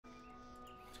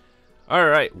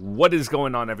Alright, what is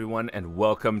going on, everyone, and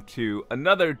welcome to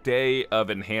another day of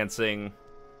enhancing.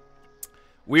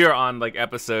 We are on like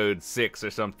episode 6 or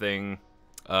something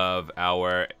of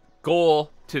our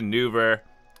goal to Nouver.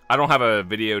 I don't have a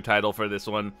video title for this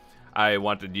one. I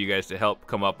wanted you guys to help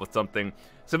come up with something.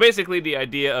 So basically the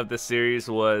idea of this series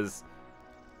was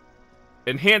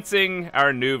enhancing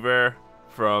our Nouver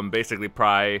from basically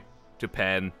Pry to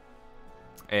Pen,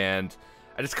 and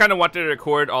I just kind of wanted to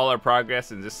record all our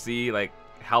progress and just see like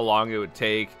how long it would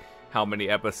take, how many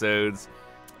episodes,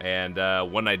 and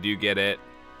when I do get it,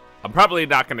 I'm probably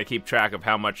not going to keep track of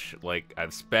how much like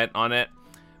I've spent on it,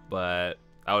 but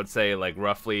I would say like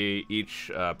roughly each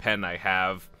pen I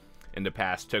have in the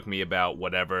past took me about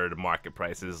whatever the market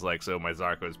price is. Like, so my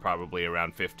Zarko is probably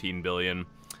around 15 billion.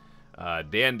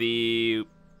 Dandy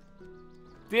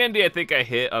I think I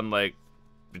hit on like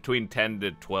between 10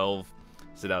 to 12.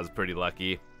 So that was pretty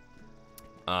lucky.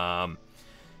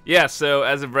 Yeah, so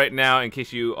as of right now, in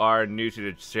case you are new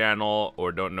to the channel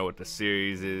or don't know what the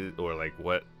series is or like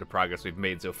what the progress we've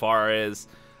made so far is,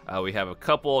 we have a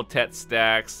couple Tet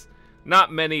stacks,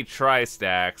 not many Tri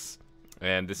stacks,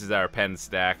 and this is our Pen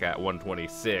stack at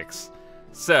 126.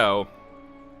 So,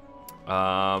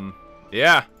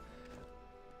 yeah.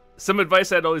 Some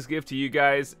advice I'd always give to you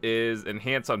guys is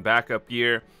enhance on backup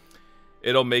gear.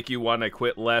 It'll make you want to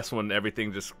quit less when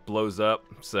everything just blows up.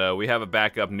 So we have a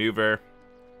backup Nouver,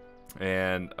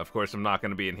 and of course I'm not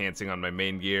going to be enhancing on my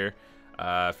main gear.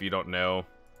 If you don't know,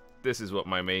 this is what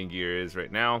my main gear is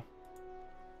right now.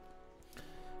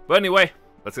 But anyway,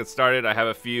 let's get started. I have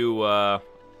a few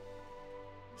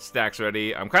stacks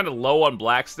ready. I'm kind of low on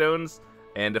Blackstones,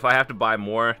 and if I have to buy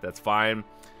more, that's fine.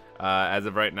 As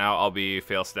of right now, I'll be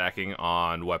fail stacking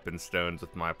on weapon stones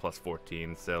with my plus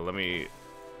 14. So let me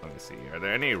see. Are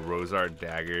there any Rosard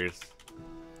daggers?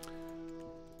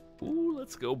 Ooh,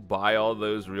 let's go buy all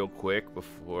those real quick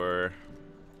before.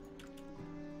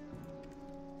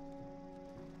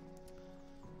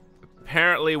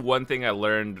 Apparently, one thing I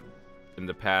learned in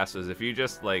the past is if you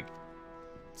just like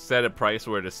set a price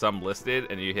where there's some listed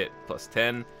and you hit plus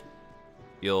 10,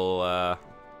 you'll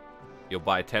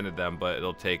buy 10 of them, but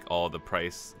it'll take all the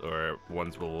price or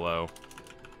ones below.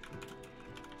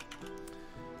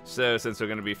 So since we're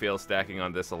going to be fail stacking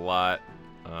on this a lot,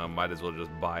 might as well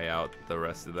just buy out the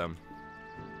rest of them.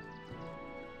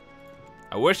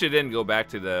 I wish it didn't go back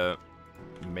to the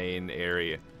main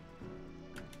area.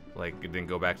 Like, it didn't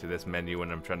go back to this menu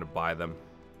when I'm trying to buy them.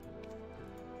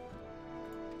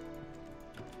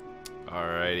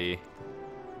 Alrighty.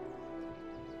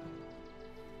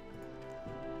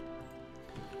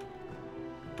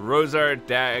 Rosard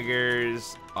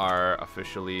daggers are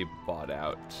officially bought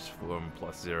out from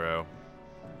 +0.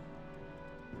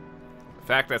 The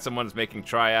fact that someone's making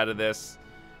Try out of this,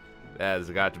 that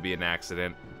has got to be an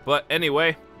accident. But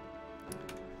anyway,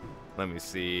 let me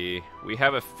see. We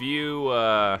have a few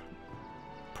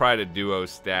Pride of Duo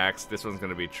stacks. This one's going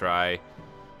to be Try.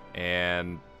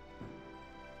 And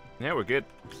yeah, we're good.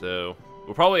 So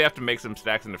we'll probably have to make some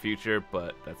stacks in the future,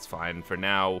 but that's fine. For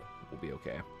now, we'll be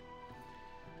okay.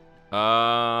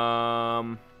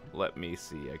 Let me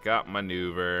see. I got my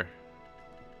Nouver.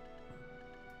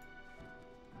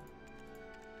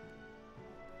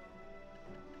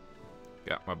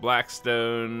 Got my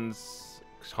Blackstones,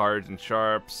 Hards and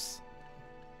Sharps,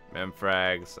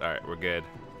 Memfrags. Alright, we're good.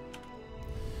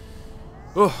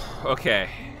 Ooh, okay.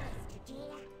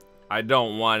 I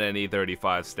don't want any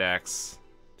 35 stacks.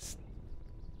 Just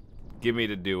give me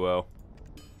the duo.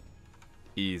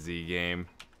 Easy game.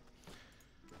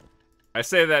 I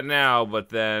say that now, but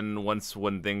then when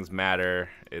things matter,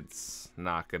 it's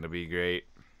not going to be great.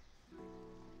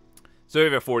 So we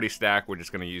have a 40 stack. We're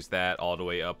just going to use that all the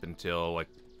way up until like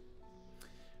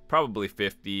probably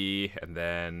 50, and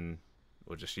then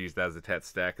we'll just use that as a Tet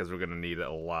stack because we're going to need it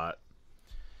a lot.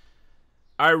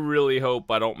 I really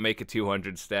hope I don't make a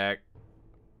 200 stack.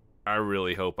 I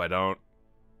really hope I don't.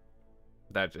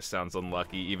 That just sounds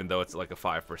unlucky, even though it's like a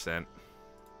 5%.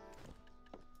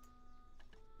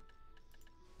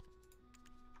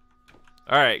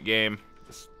 Alright, game.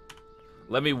 Just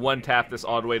let me one-tap this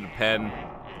all the way to Pen.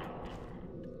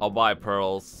 I'll buy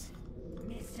pearls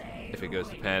if it goes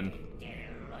to Pen.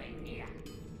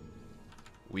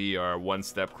 We are one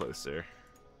step closer.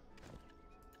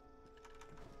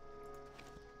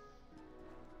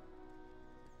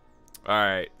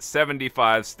 Alright,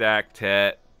 75 stack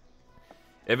Tet.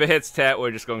 If it hits Tet,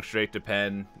 we're just going straight to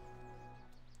Pen.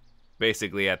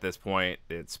 Basically, at this point,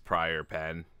 it's prior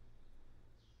Pen.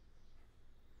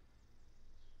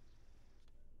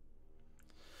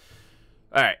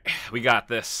 Alright, we got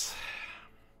this.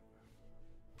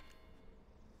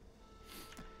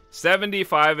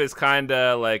 75 is kind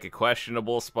of like a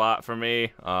questionable spot for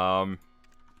me.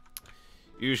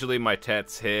 Usually my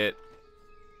tets hit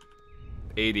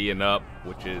 80 and up,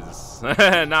 which is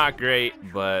not great,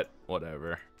 but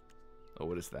whatever. Oh,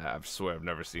 what is that? I swear I've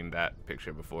never seen that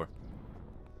picture before.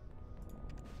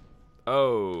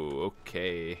 Oh,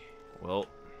 okay. Well,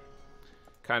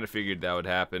 kind of figured that would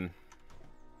happen.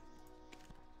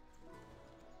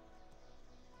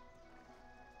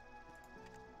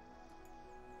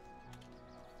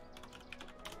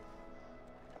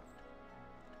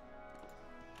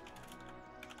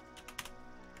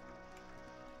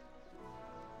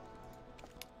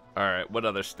 Alright, what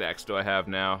other stacks do I have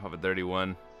now? I have a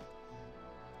 31.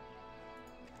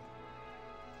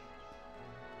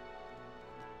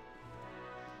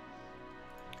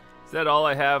 Is that all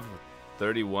I have?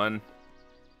 31.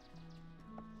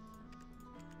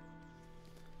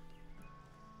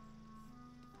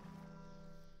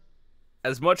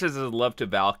 As much as I'd love to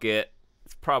Valk it,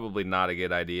 it's probably not a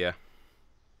good idea.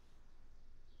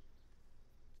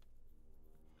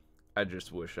 I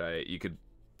just wish you could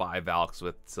buy Valks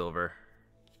with silver.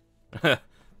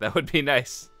 That would be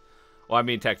nice. Well, I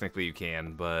mean, technically you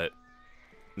can, but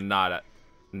not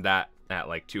at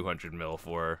like 200 mil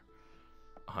for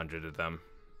 100 of them.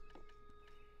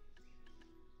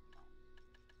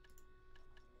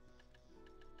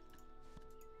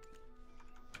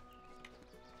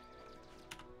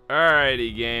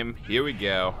 Alrighty, game. Here we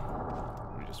go.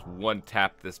 Let me just one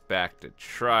tap this back to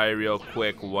try real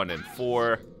quick. 1 and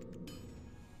 4.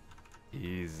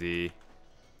 Easy.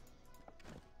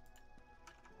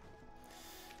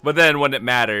 But then when it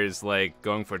matters, like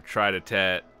going for try to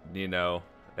tet, you know,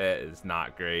 it is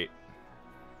not great.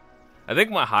 I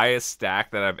think my highest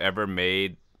stack that I've ever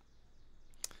made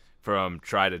from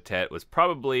try to tet was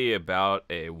probably about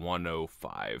a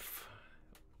 105.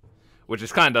 Which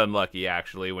is kind of unlucky,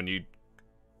 actually. When you,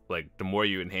 like, the more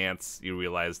you enhance, you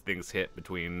realize things hit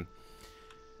between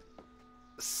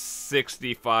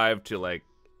 65 to, like,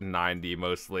 90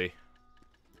 mostly.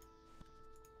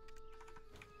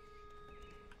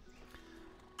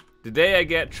 The day I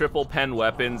get triple pen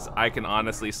weapons, I can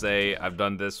honestly say I've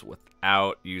done this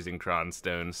without using Cron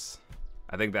Stones.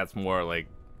 I think that's more like,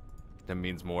 that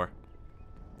means more.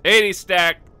 80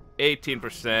 stack,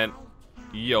 18%,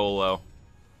 YOLO.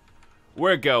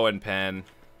 We're going pen.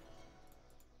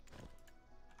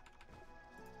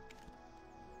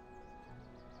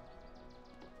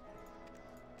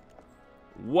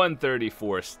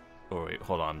 $134. Oh wait,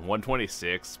 hold on.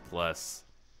 126 plus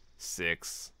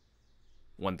 6.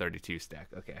 132 stack.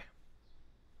 Okay.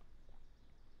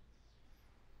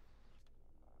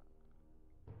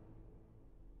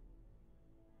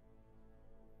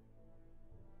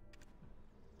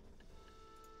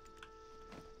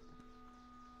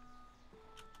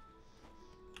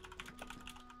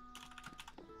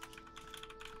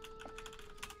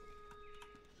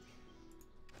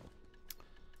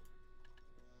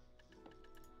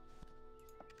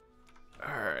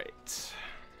 Alright.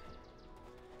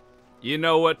 You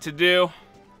know what to do.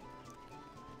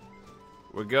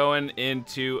 We're going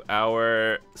into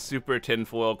our super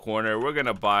tinfoil corner. We're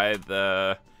gonna buy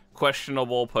the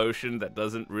questionable potion that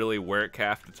doesn't really work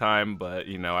half the time, but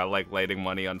you know, I like lighting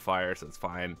money on fire, so it's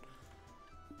fine.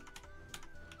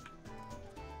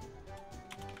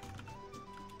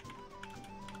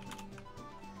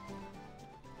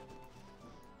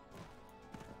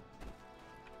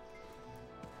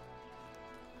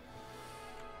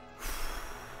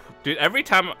 Dude, every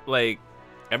time I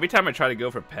try to go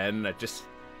for pen, it's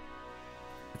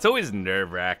always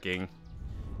nerve-wracking.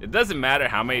 It doesn't matter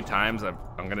how many times I'm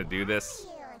gonna do this.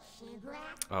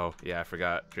 Oh, yeah, I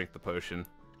forgot. Drink the potion.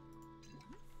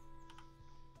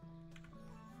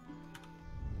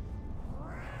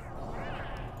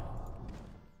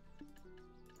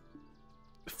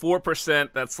 %,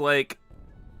 that's like...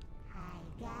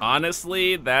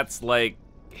 Honestly, that's like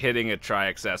hitting a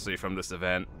tri-accessory from this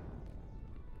event.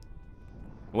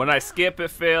 When I skip,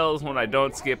 it fails. When I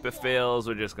don't skip, it fails.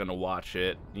 We're just gonna watch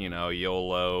it. You know,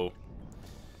 YOLO.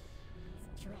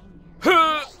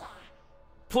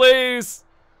 Please!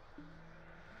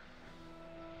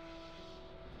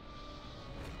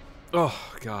 Oh,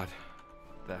 God.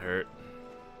 That hurt.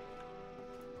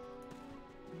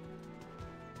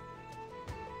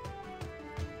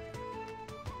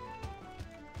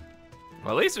 Well,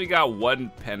 at least we got one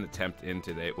pen attempt in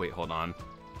today. Wait, hold on.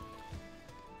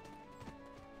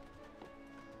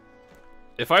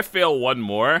 If I fail one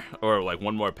more, or like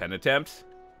one more pen attempt,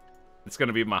 it's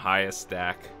gonna be my highest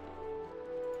stack.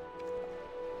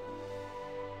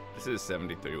 This is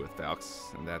 73 with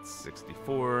Valks, and that's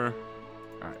 64.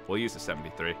 Alright, we'll use the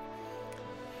 73.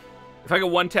 If I could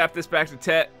one-tap this back to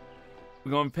Tet,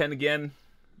 we're going pen again.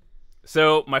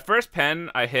 So, my first pen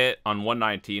I hit on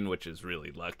 119, which is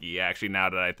really lucky, actually, now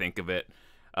that I think of it.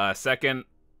 Second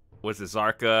was the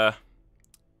Zarka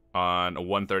on a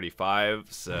 135,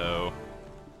 so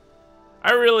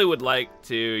I really would like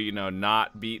to, you know,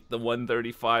 not beat the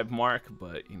 135 mark,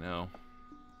 but, you know,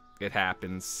 it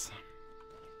happens.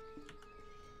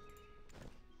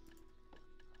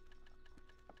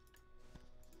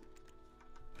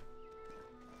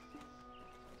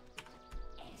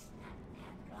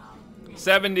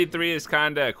 $73 is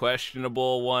kind of a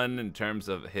questionable one in terms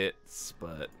of hits,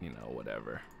 but, you know,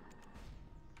 whatever.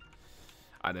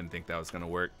 I didn't think that was going to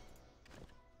work.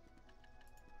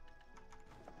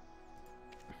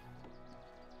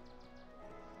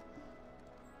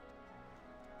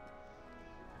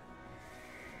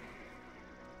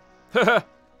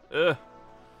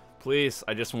 Please,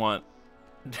 I just want...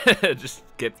 just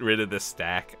get rid of this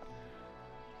stack.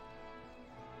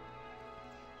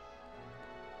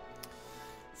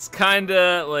 It's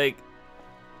kinda like,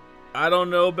 I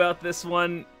don't know about this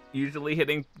one. Usually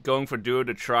going for duo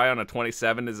to try on a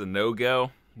 27 is a no-go,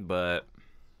 but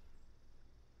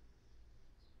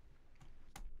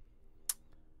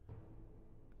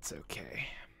it's okay.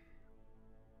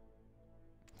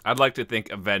 I'd like to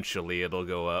think eventually it'll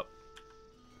go up.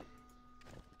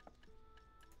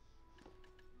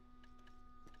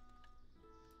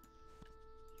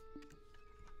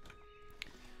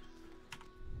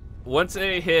 Once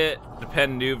I hit the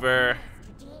pen Nouver,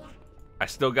 I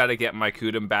still got to get my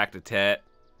Kudum back to Tet,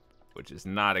 which is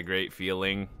not a great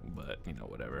feeling, but, you know,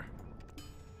 whatever.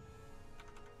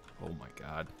 Oh my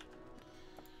god.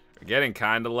 We're getting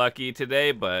kind of lucky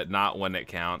today, but not when it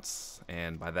counts.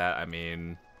 And by that, I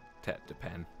mean Tet to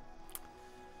pen.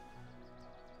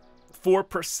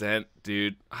 4%,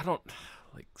 dude. I don't...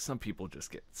 Like, some people just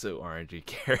get so RNG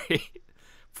carry.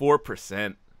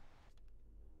 4%.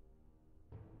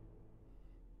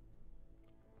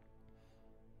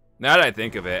 Now that I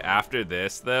think of it, after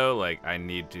this, though, like, I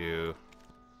need to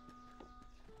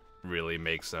really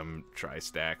make some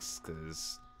tri-stacks,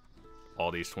 because all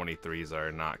these 23s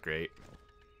are not great.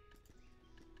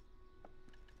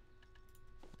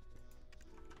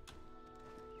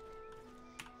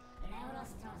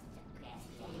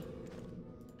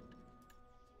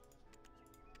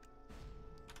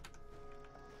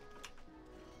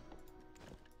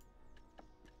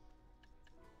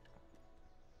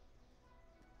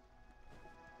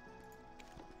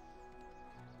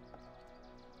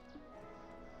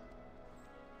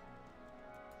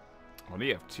 What do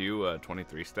you have? Two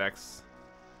 23 stacks?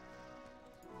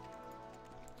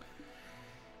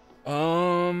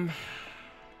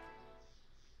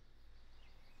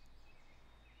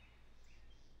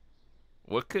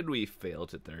 What could we fail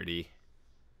to 30?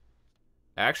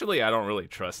 Actually, I don't really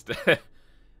trust it.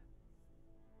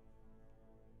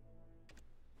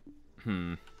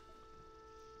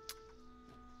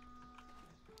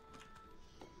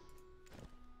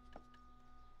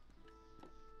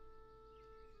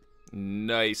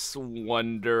 Nice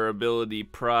wonder ability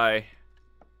pry.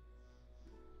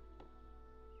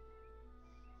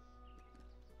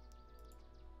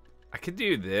 I could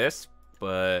do this,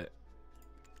 but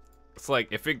it's like,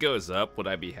 if it goes up, would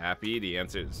I be happy? The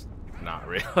answer is not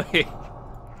really.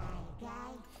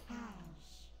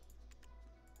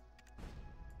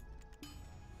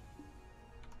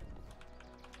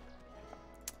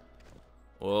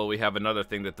 Well, we have another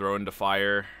thing to throw into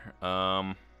fire.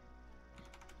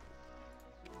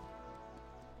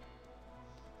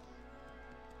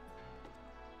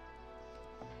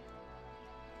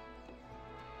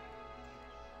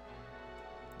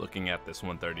 Looking at this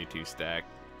 132 stack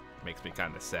makes me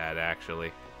kind of sad,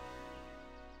 actually.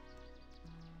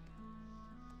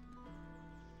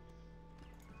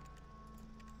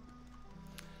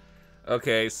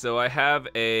 Okay, so I have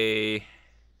a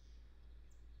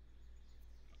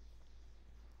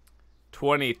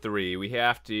 23. We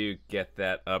have to get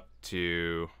that up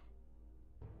to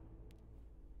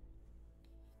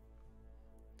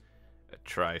a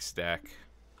tri-stack.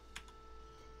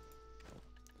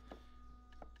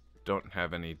 Don't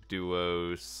have any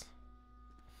duos.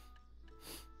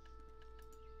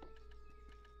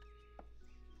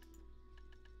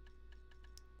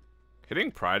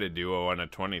 Hitting Pride a duo on a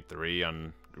 23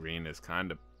 on green is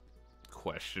kind of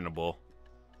questionable.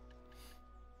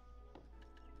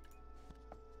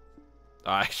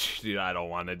 Dude, I don't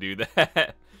want to do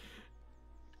that.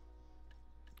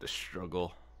 The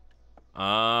struggle.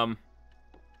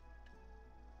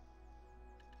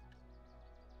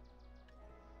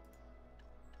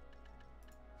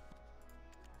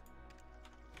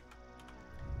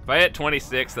 If I hit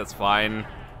 26, that's fine.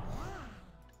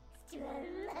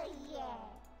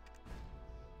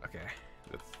 Okay.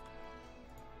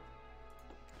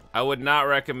 I would not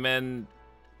recommend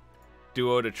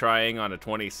duo to trying on a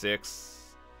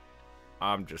 26.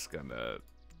 I'm just gonna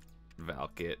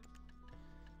Valk it.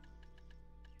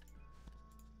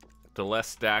 The less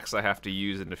stacks I have to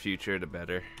use in the future, the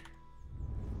better.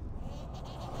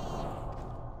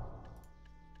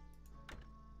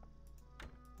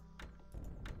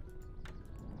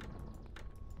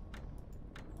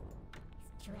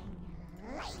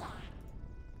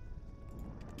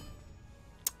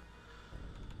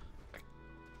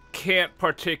 Can't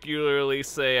particularly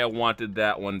say I wanted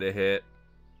that one to hit.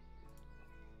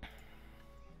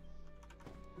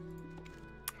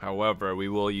 However, we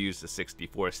will use the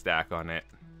 64 stack on it.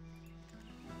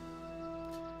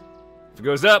 If it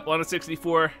goes up on a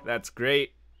 64, that's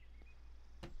great.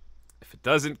 If it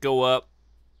doesn't go up,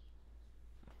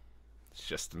 it's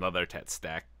just another tet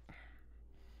stack.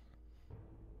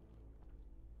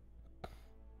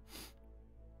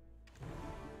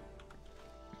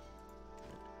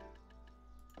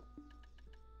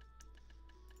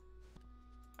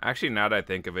 Actually, now that I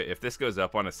think of it, if this goes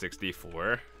up on a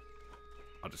 64,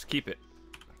 I'll just keep it,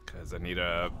 because I need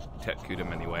a Tet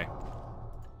Kudum anyway.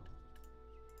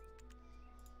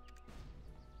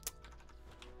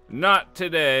 Not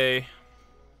today.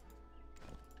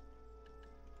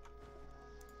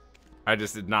 I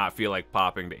just did not feel like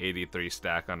popping the 83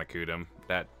 stack on a Kudum.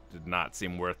 That did not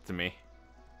seem worth to me.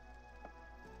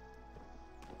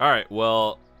 Alright,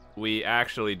 well, we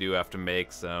actually do have to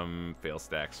make some fail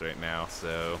stacks right now,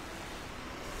 so...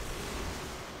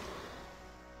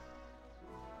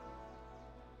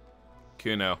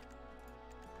 Kuno.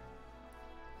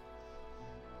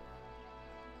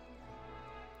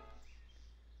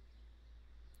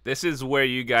 This is where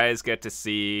you guys get to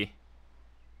see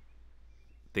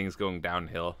things going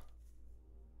downhill.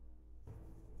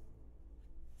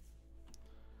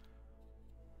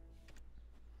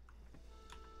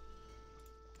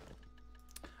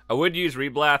 I would use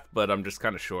Reblath, but I'm just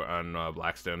kind of short on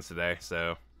Blackstones today,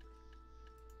 so...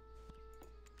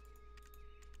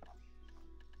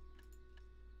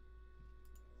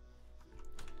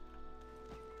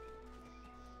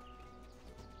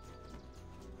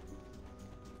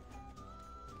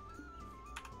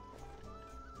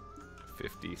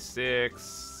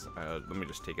 $56. Let me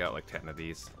just take out like 10 of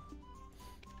these.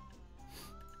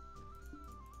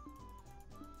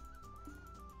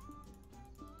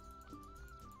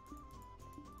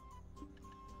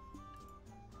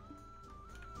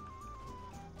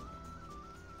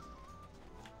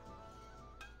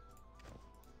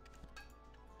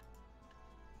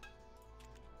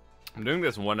 I'm doing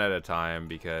this one at a time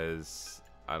because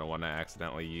I don't want to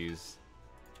accidentally use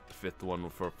the 5th one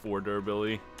for 4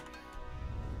 durability.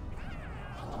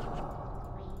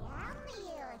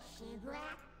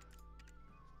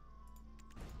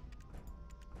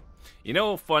 You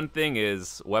know, fun thing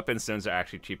is, weapon stones are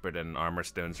actually cheaper than armor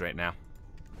stones right now.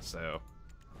 So,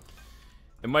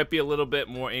 it might be a little bit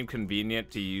more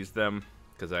inconvenient to use them,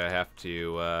 because I have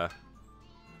to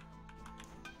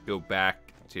go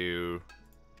back to,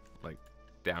 like,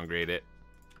 downgrade it.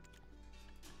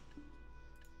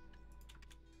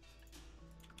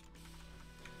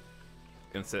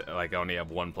 Instead, like, I only have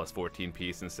 1 plus 14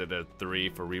 piece instead of 3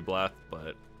 for Reblath,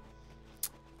 but...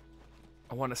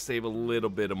 I want to save a little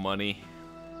bit of money.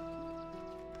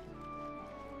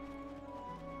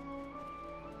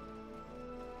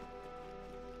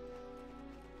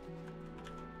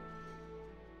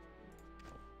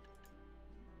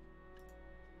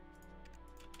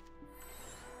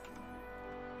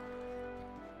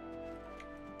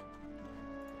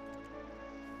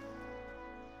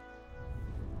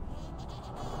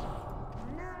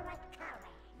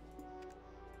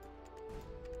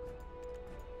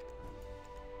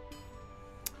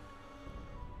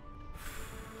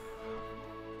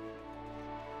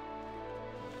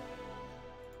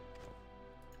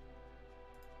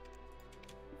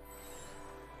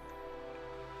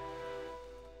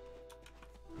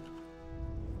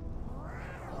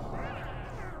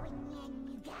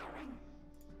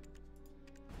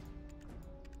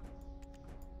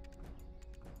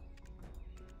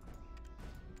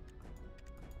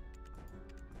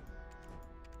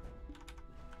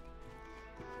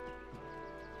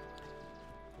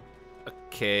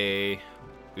 Okay,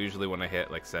 usually when I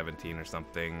hit like 17 or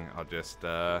something, I'll just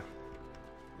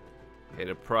hit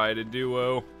a Pride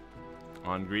Duo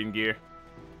on green gear.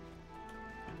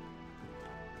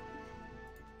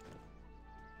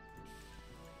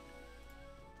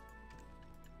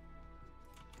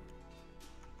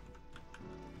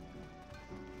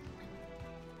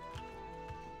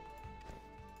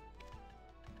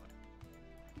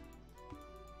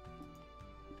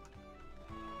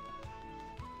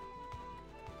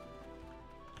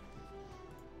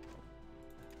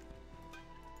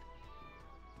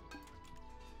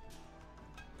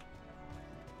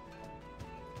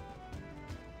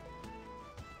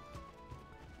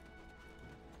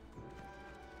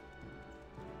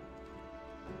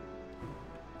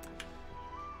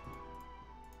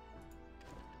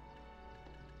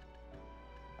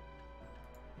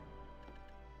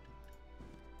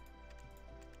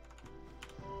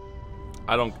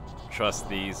 I don't trust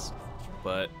these,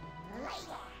 but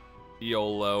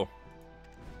YOLO.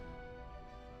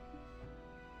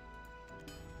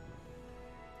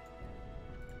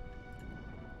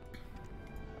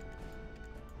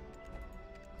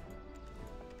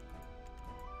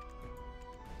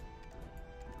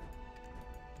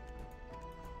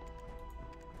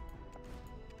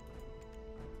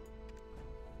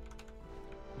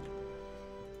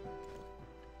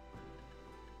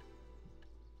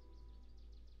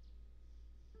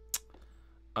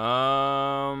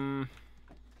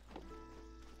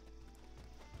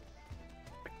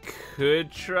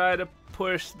 Could try to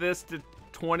push this to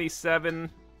 27.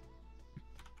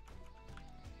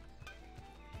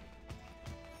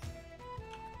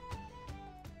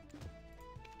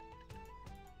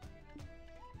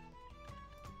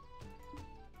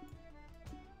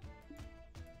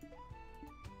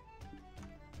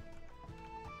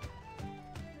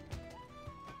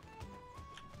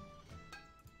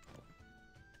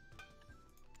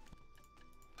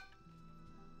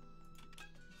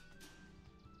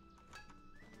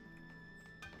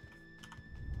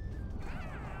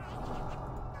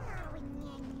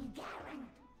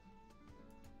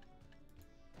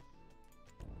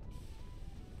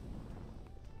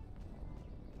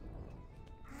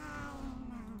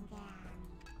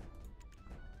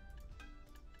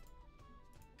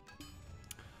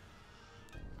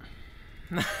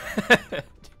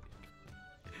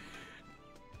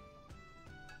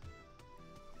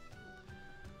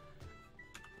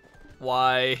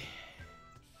 Why?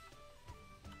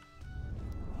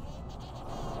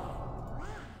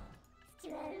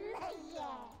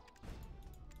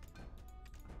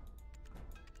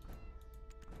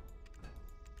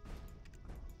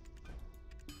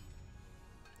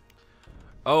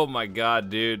 Oh my god,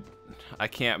 dude. I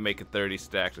can't make a 30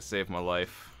 stack to save my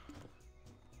life.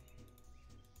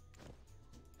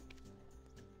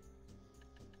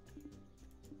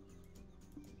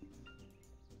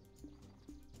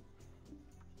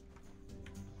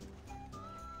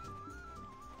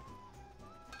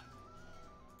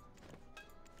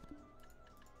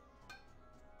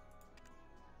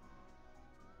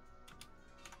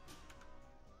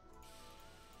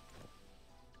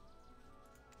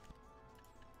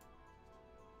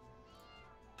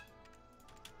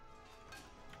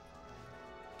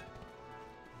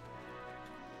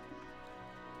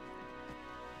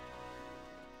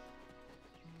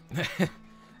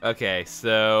 Okay,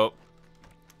 so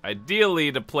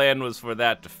ideally the plan was for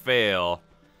that to fail,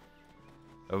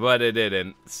 but it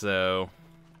didn't, so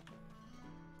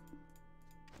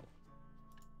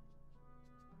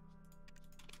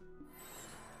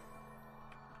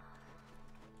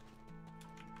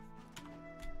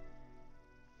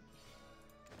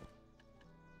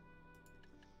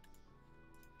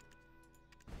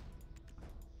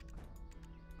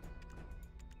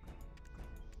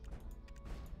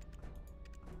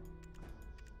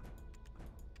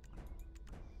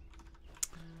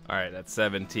alright, that's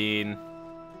 17.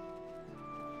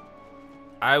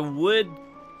 I would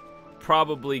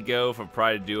probably go for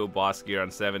Pride Duo boss gear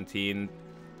on 17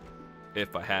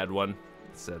 if I had one,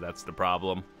 so that's the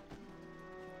problem.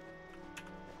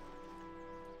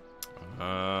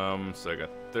 So I got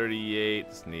 38,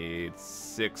 just need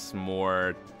 6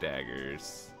 more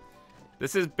daggers.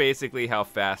 This is basically how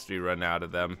fast we run out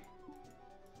of them.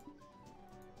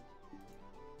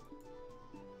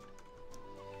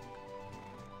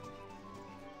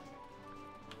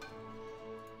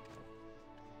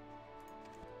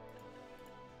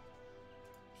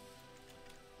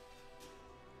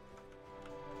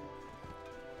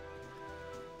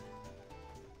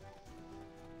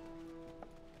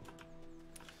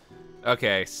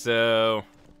 Okay, so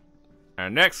our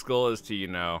next goal is to, you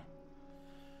know,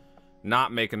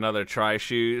 not make another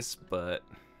tri-shoes, but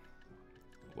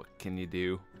what can you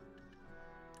do?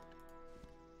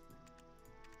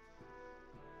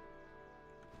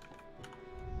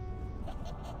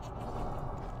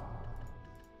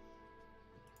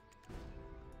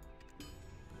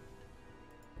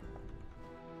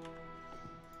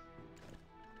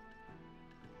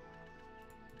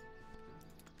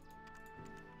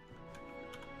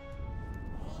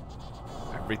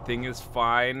 Everything is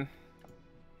fine.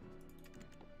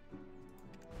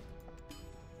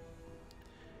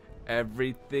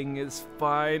 Everything is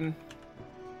fine.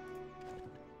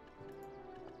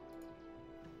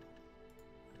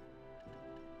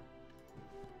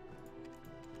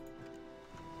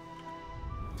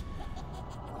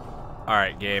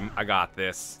 Alright, game. I got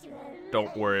this.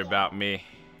 Don't worry about me.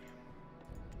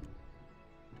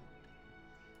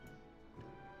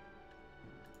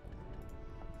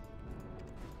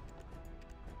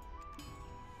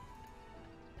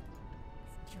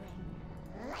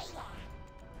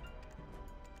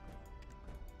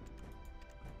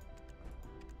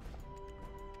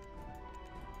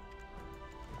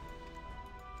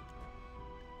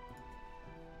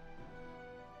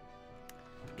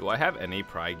 Do I have any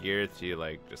pry gear to,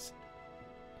 like, just...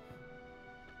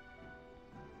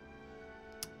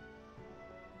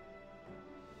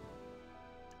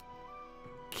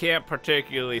 Can't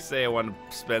particularly say I want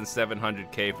to spend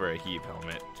 700k for a heave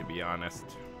helmet, to be honest.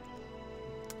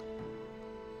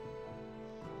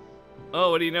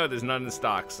 Oh, what do you know? There's none in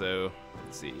stock, so...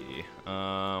 Let's see.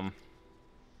 Oh,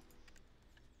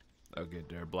 good.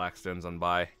 There are blackstones on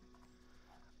buy.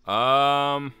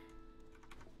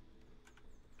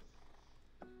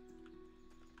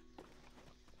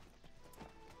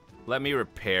 Let me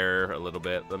repair a little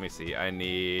bit. Let me see. I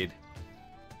need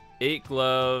 8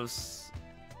 gloves,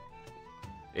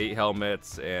 8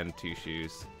 helmets, and 2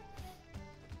 shoes.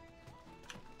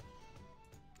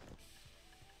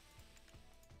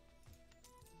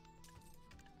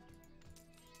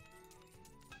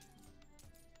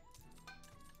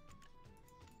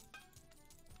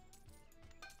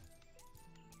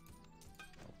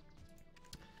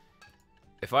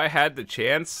 If I had the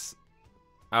chance,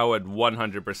 I would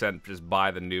 100% just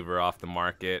buy the Nouver off the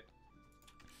market.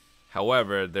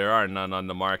 However, there are none on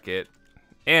the market.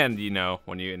 And, you know,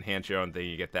 when you enhance your own thing,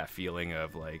 you get that feeling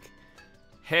of like,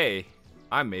 hey,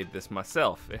 I made this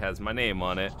myself. It has my name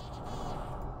on it.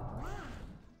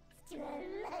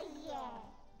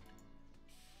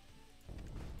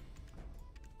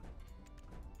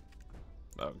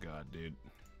 Oh god, dude.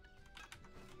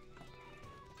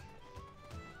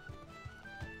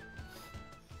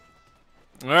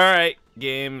 Alright,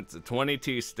 game. It's a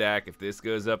 22 stack. If this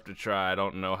goes up to try, I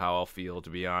don't know how I'll feel, to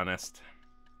be honest.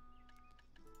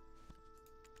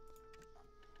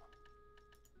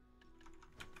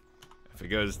 If it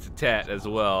goes to Tet as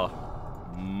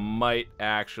well, might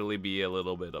actually be a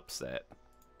little bit upset.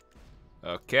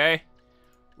 Okay.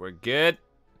 We're good.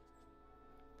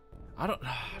 I don't...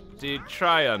 Dude,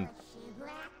 try on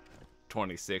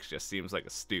 26 just seems like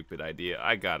a stupid idea.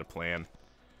 I got a plan.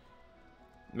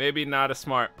 Maybe not a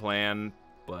smart plan,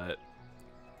 but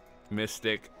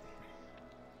Mystic.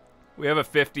 We have a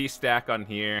 50 stack on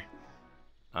here.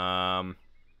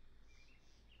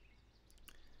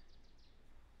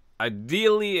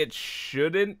 Ideally, it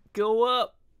shouldn't go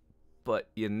up, but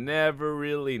you never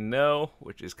really know,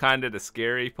 which is kind of the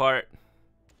scary part.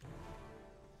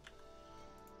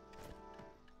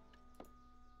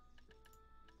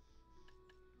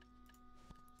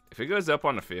 If it goes up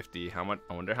on a 50, how much?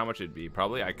 I wonder how much it'd be.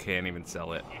 Probably I can't even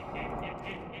sell it.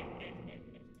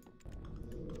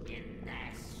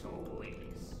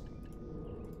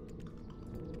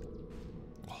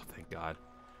 Oh, thank God.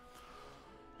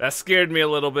 That scared me a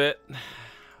little bit.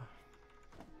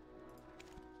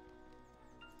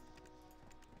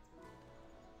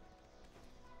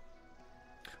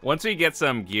 Once we get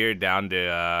some gear down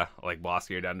to, like boss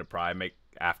gear down to Prime, make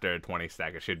after a 20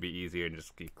 stack, it should be easier and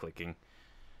just keep clicking.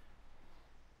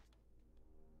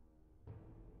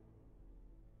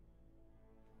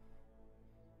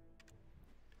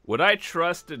 Would I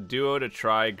trust a duo to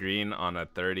try green on a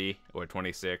 30 or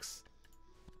 26?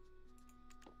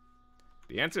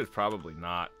 The answer is probably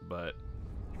not, but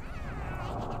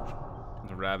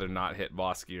I'd rather not hit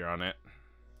boss gear on it.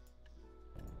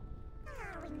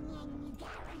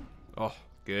 Oh,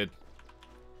 good.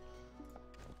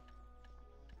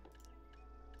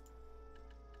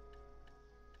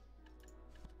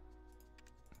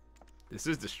 This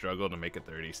is the struggle to make a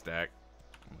 30 stack.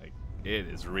 Like, it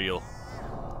is real.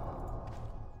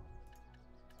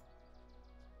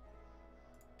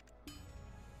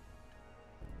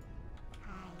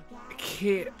 I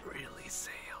can't really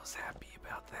say I was happy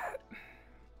about that.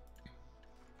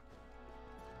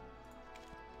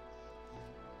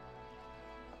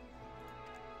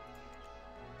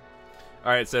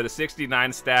 Alright, so the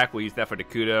 69 stack, we'll use that for the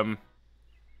Kudum.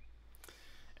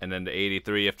 And then the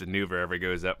 83 if the Nouver ever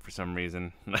goes up for some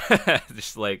reason.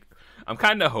 Just like, I'm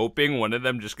kind of hoping one of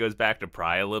them just goes back to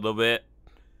Pry a little bit.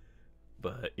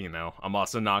 But, you know, I'm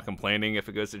also not complaining if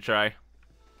it goes to Try.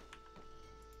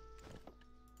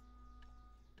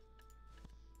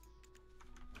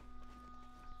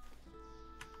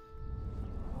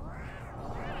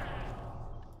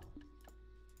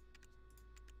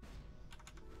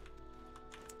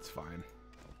 It's fine.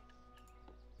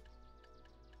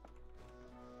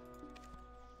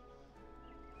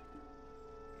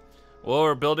 Well,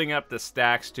 we're building up the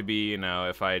stacks to be, you know,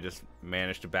 if I just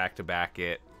manage to back-to-back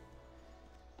it.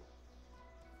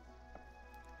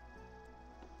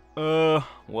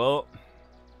 Well.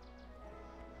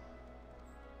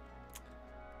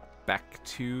 Back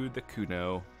to the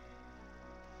Kuno.